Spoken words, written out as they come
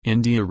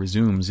India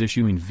resumes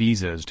issuing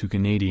visas to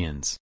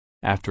Canadians.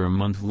 After a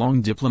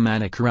month-long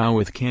diplomatic row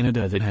with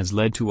Canada that has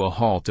led to a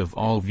halt of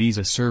all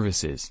visa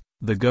services,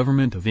 the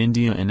Government of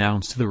India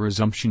announced the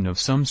resumption of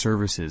some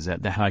services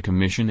at the High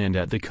Commission and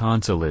at the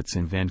consulates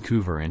in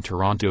Vancouver and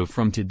Toronto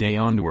from today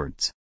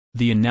onwards.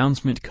 The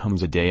announcement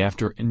comes a day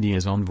after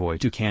India's envoy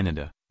to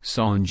Canada,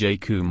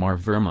 Sanjay Kumar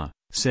Verma,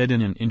 said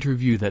in an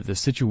interview that the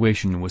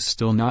situation was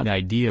still not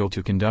ideal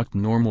to conduct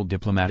normal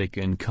diplomatic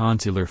and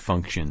consular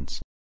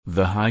functions.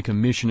 The High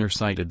Commissioner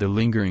cited the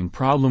lingering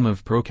problem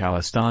of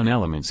pro-Khalistan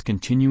elements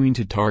continuing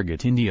to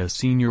target India's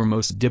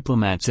senior-most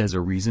diplomats as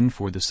a reason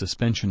for the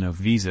suspension of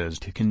visas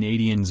to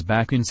Canadians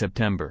back in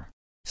September.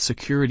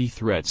 Security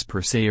threats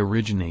per se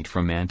originate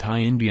from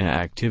anti-India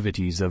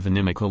activities of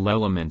inimical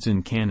elements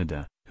in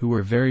Canada, who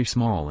are very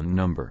small in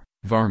number,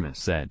 Verma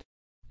said.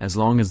 As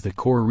long as the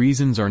core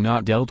reasons are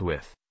not dealt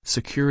with,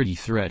 security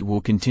threat will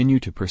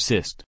continue to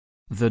persist.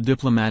 The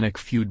diplomatic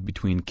feud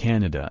between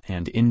Canada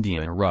and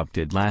India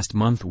erupted last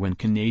month when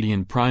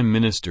Canadian Prime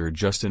Minister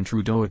Justin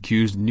Trudeau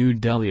accused New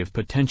Delhi of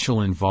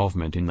potential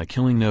involvement in the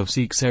killing of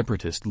Sikh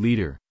separatist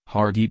leader,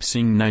 Hardeep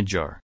Singh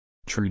Nijjar.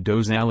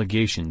 Trudeau's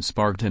allegation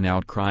sparked an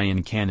outcry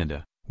in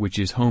Canada, which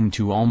is home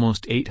to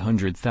almost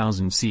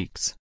 800,000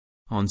 Sikhs.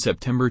 On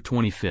September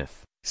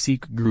 25,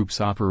 Sikh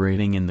groups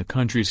operating in the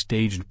country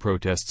staged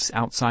protests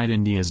outside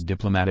India's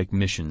diplomatic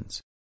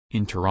missions.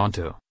 In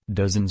Toronto,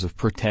 dozens of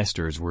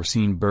protesters were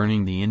seen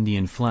burning the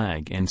Indian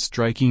flag and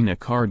striking a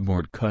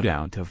cardboard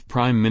cutout of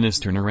Prime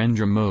Minister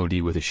Narendra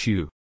Modi with a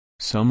shoe.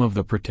 Some of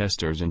the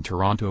protesters in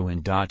Toronto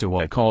and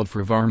Ottawa called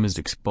for Verma's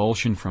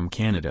expulsion from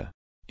Canada.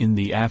 In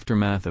the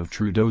aftermath of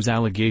Trudeau's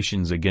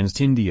allegations against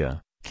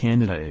India,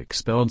 Canada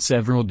expelled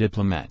several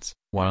diplomats,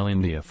 while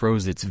India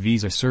froze its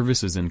visa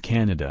services in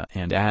Canada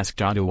and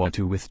asked Ottawa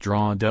to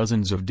withdraw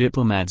dozens of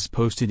diplomats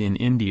posted in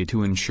India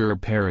to ensure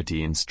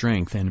parity in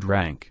strength and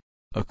rank.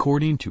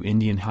 According to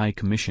Indian High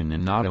Commission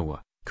in Ottawa,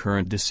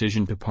 current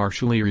decision to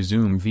partially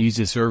resume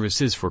visa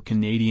services for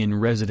Canadian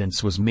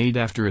residents was made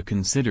after a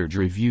considered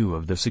review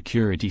of the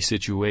security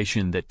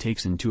situation that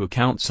takes into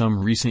account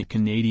some recent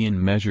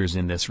Canadian measures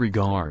in this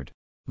regard.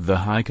 The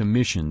High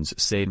Commission's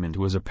statement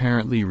was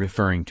apparently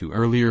referring to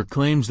earlier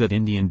claims that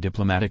Indian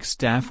diplomatic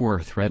staff were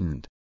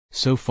threatened.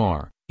 So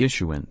far,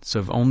 issuance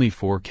of only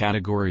 4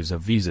 categories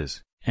of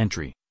visas,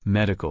 entry,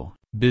 medical,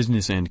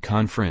 business and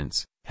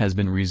conference, has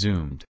been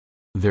resumed.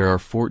 There are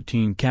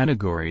 14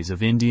 categories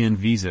of Indian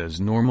visas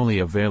normally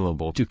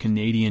available to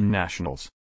Canadian nationals.